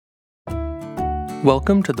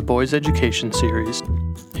Welcome to the Boys Education Series,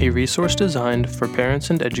 a resource designed for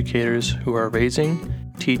parents and educators who are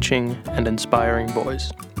raising, teaching, and inspiring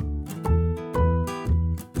boys.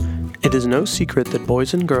 It is no secret that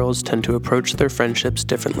boys and girls tend to approach their friendships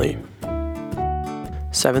differently.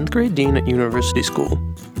 7th grade dean at University School,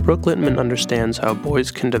 Brooke Littman understands how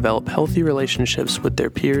boys can develop healthy relationships with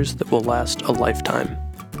their peers that will last a lifetime.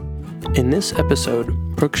 In this episode,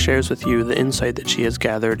 Brooke shares with you the insight that she has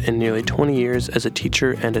gathered in nearly 20 years as a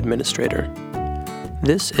teacher and administrator.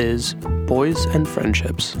 This is Boys and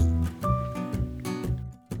Friendships.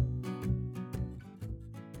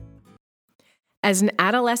 As an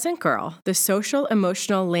adolescent girl, the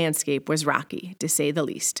social-emotional landscape was rocky, to say the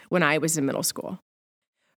least, when I was in middle school.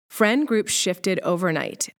 Friend groups shifted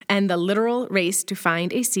overnight, and the literal race to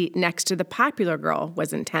find a seat next to the popular girl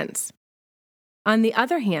was intense. On the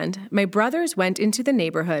other hand, my brothers went into the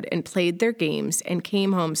neighborhood and played their games and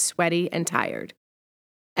came home sweaty and tired.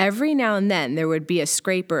 Every now and then there would be a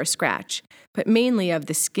scrape or a scratch, but mainly of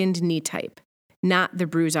the skinned knee type, not the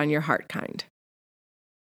bruise on your heart kind.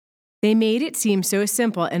 They made it seem so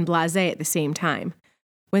simple and blasé at the same time.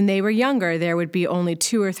 When they were younger, there would be only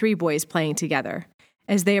 2 or 3 boys playing together.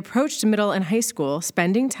 As they approached middle and high school,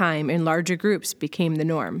 spending time in larger groups became the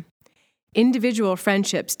norm. Individual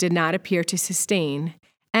friendships did not appear to sustain,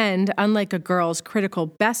 and unlike a girl's critical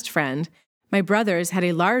best friend, my brothers had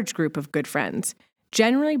a large group of good friends,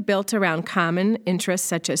 generally built around common interests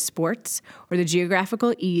such as sports or the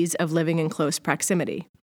geographical ease of living in close proximity.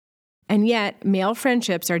 And yet, male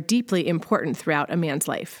friendships are deeply important throughout a man's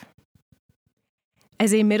life.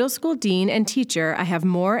 As a middle school dean and teacher, I have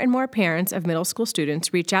more and more parents of middle school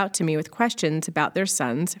students reach out to me with questions about their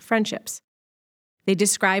sons' friendships. They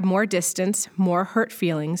describe more distance, more hurt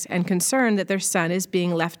feelings, and concern that their son is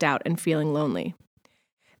being left out and feeling lonely.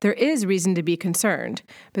 There is reason to be concerned,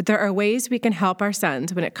 but there are ways we can help our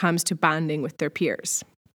sons when it comes to bonding with their peers.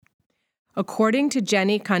 According to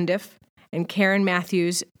Jenny Cundiff and Karen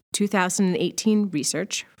Matthews' 2018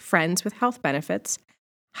 research, Friends with Health Benefits,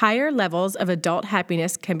 higher levels of adult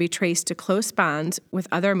happiness can be traced to close bonds with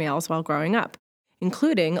other males while growing up,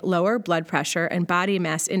 including lower blood pressure and body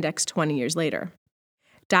mass index 20 years later.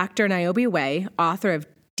 Dr. Niobe Way, author of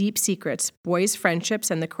Deep Secrets, Boys' Friendships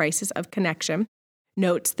and the Crisis of Connection,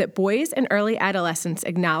 notes that boys in early adolescence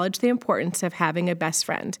acknowledge the importance of having a best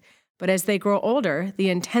friend, but as they grow older, the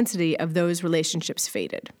intensity of those relationships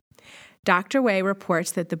faded. Dr. Way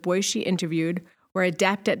reports that the boys she interviewed were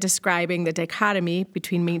adept at describing the dichotomy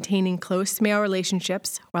between maintaining close male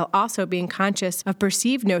relationships while also being conscious of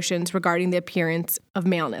perceived notions regarding the appearance of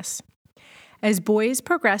maleness. As boys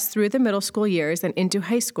progress through the middle school years and into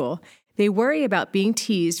high school, they worry about being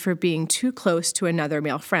teased for being too close to another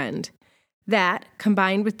male friend. That,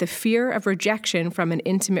 combined with the fear of rejection from an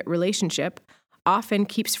intimate relationship, often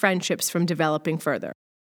keeps friendships from developing further.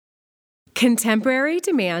 Contemporary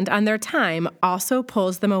demand on their time also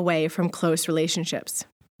pulls them away from close relationships.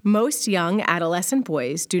 Most young adolescent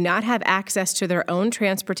boys do not have access to their own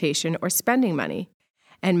transportation or spending money,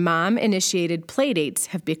 and mom-initiated playdates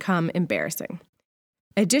have become embarrassing.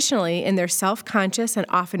 Additionally, in their self-conscious and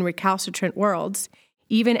often recalcitrant worlds,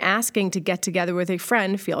 even asking to get together with a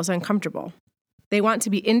friend feels uncomfortable. They want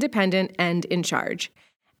to be independent and in charge.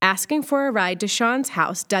 Asking for a ride to Sean's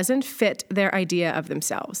house doesn't fit their idea of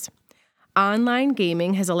themselves. Online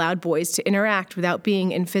gaming has allowed boys to interact without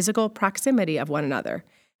being in physical proximity of one another,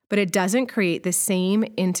 but it doesn't create the same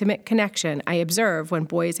intimate connection I observe when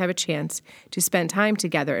boys have a chance to spend time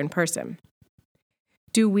together in person.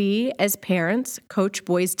 Do we, as parents, coach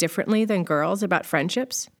boys differently than girls about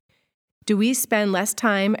friendships? Do we spend less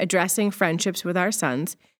time addressing friendships with our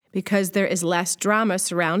sons because there is less drama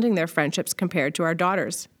surrounding their friendships compared to our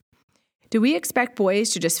daughters? Do we expect boys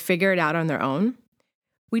to just figure it out on their own?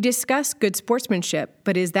 We discuss good sportsmanship,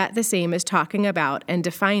 but is that the same as talking about and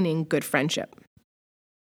defining good friendship?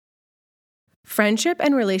 Friendship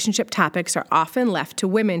and relationship topics are often left to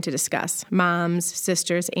women to discuss, moms,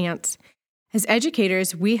 sisters, aunts. As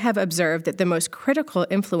educators, we have observed that the most critical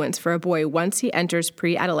influence for a boy once he enters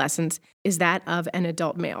pre-adolescence is that of an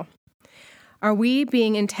adult male. Are we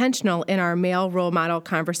being intentional in our male role model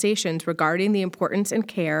conversations regarding the importance and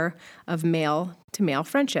care of male-to-male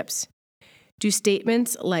friendships? Do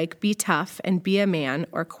statements like "be tough" and "be a man,"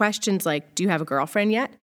 or questions like "do you have a girlfriend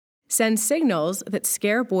yet?" send signals that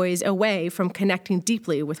scare boys away from connecting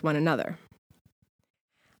deeply with one another?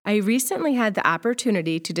 I recently had the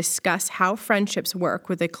opportunity to discuss how friendships work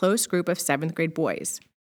with a close group of 7th grade boys.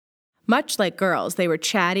 Much like girls, they were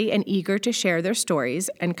chatty and eager to share their stories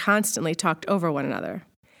and constantly talked over one another.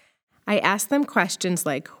 I asked them questions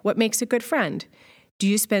like, "what makes a good friend? Do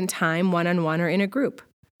you spend time one-on-one or in a group?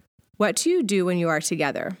 What do you do when you are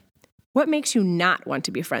together? What makes you not want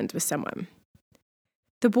to be friends with someone?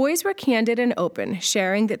 The boys were candid and open,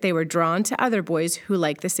 sharing that they were drawn to other boys who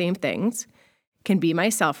like the same things, can be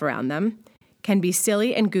myself around them, can be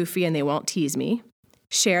silly and goofy and they won't tease me,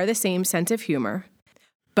 share the same sense of humor.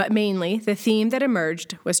 But mainly, the theme that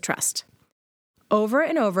emerged was trust. Over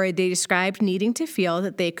and over, they described needing to feel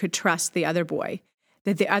that they could trust the other boy,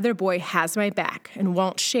 that the other boy has my back and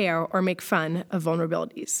won't share or make fun of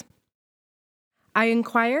vulnerabilities. I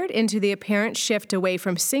inquired into the apparent shift away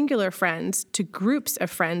from singular friends to groups of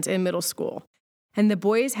friends in middle school, and the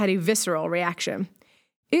boys had a visceral reaction.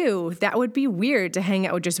 Ew, that would be weird to hang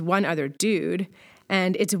out with just one other dude,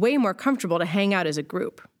 and it's way more comfortable to hang out as a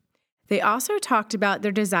group. They also talked about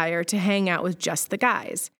their desire to hang out with just the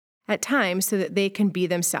guys, at times so that they can be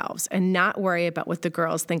themselves and not worry about what the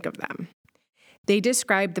girls think of them. They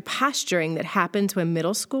described the posturing that happens when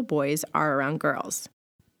middle school boys are around girls.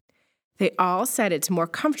 They all said it's more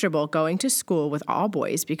comfortable going to school with all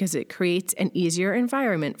boys because it creates an easier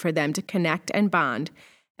environment for them to connect and bond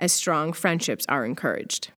as strong friendships are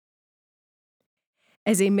encouraged.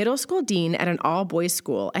 As a middle school dean at an all-boys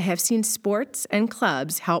school, I have seen sports and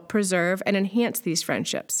clubs help preserve and enhance these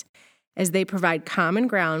friendships, as they provide common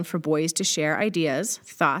ground for boys to share ideas,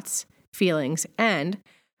 thoughts, feelings, and,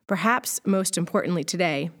 perhaps most importantly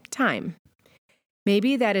today, time.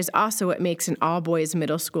 Maybe that is also what makes an all-boys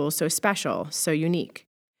middle school so special, so unique.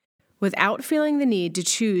 Without feeling the need to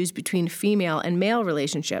choose between female and male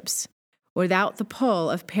relationships, without the pull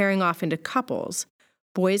of pairing off into couples,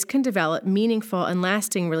 boys can develop meaningful and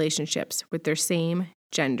lasting relationships with their same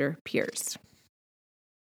gender peers.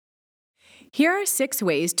 Here are 6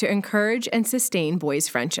 ways to encourage and sustain boys'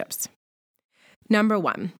 friendships. Number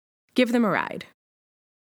 1, give them a ride.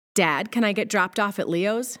 Dad, can I get dropped off at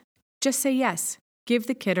Leo's? Just say yes. Give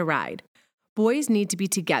the kid a ride. Boys need to be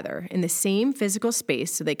together in the same physical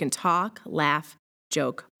space so they can talk, laugh,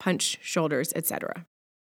 joke, punch shoulders, etc.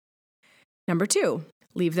 Number 2,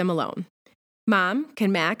 leave them alone. Mom,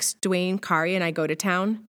 can Max, Dwayne, Kari, and I go to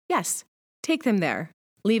town? Yes. Take them there.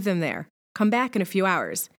 Leave them there. Come back in a few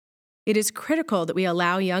hours. It is critical that we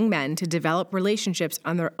allow young men to develop relationships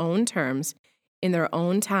on their own terms, in their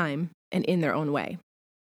own time, and in their own way.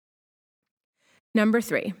 Number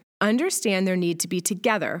 3, understand their need to be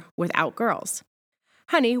together without girls.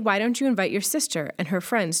 Honey, why don't you invite your sister and her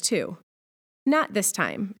friends too? Not this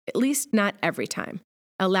time, at least not every time.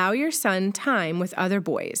 Allow your son time with other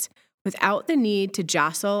boys without the need to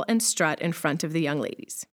jostle and strut in front of the young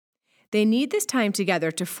ladies. They need this time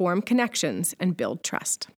together to form connections and build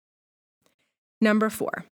trust. Number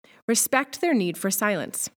 4, respect their need for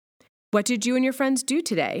silence. What did you and your friends do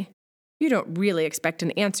today? You don't really expect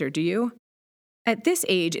an answer, do you? At this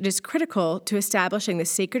age, it is critical to establishing the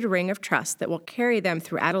sacred ring of trust that will carry them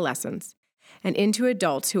through adolescence and into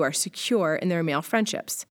adults who are secure in their male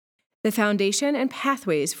friendships. The foundation and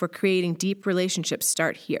pathways for creating deep relationships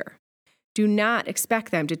start here. Do not expect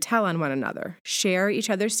them to tell on one another, share each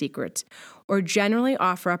other's secrets, or generally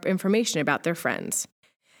offer up information about their friends.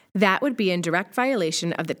 That would be in direct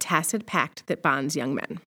violation of the tacit pact that bonds young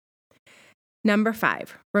men. Number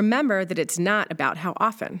 5, remember that it's not about how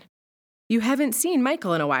often. You haven't seen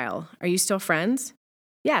Michael in a while. Are you still friends?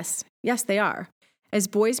 Yes, they are. As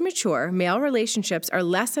boys mature, male relationships are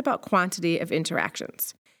less about quantity of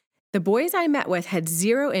interactions. The boys I met with had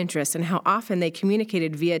zero interest in how often they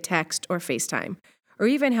communicated via text or FaceTime, or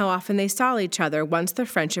even how often they saw each other once their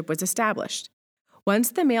friendship was established.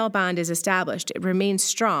 Once the male bond is established, it remains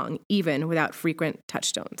strong even without frequent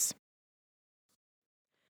touchstones.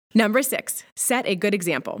 Number 6, set a good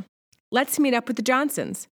example. Let's meet up with the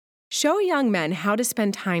Johnsons. Show young men how to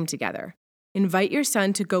spend time together. Invite your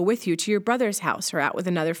son to go with you to your brother's house or out with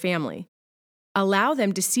another family. Allow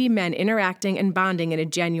them to see men interacting and bonding in a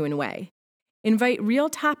genuine way. Invite real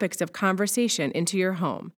topics of conversation into your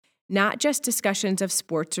home, not just discussions of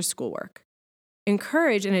sports or schoolwork.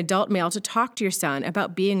 Encourage an adult male to talk to your son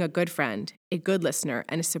about being a good friend, a good listener,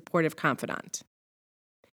 and a supportive confidant.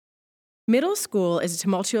 Middle school is a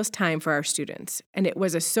tumultuous time for our students, and it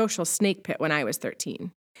was a social snake pit when I was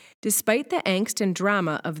 13. Despite the angst and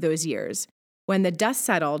drama of those years, when the dust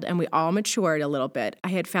settled and we all matured a little bit, I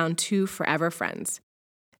had found 2 forever friends.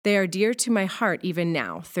 They are dear to my heart even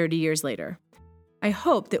now, 30 years later. I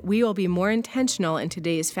hope that we will be more intentional in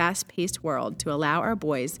today's fast-paced world to allow our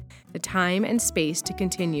boys the time and space to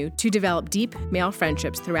continue to develop deep male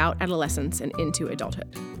friendships throughout adolescence and into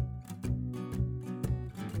adulthood.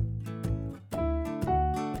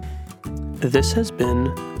 This has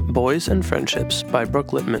been Boys and Friendships by Brooke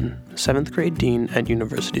Littman, 7th grade dean at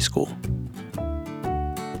University School.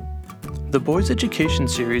 The Boys Education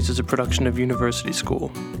Series is a production of University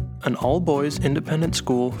School, an all-boys independent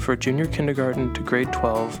school for junior kindergarten to grade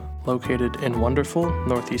 12 located in wonderful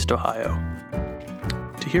Northeast Ohio.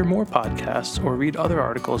 To hear more podcasts or read other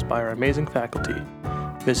articles by our amazing faculty,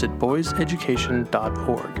 visit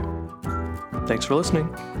boyseducation.org. Thanks for listening.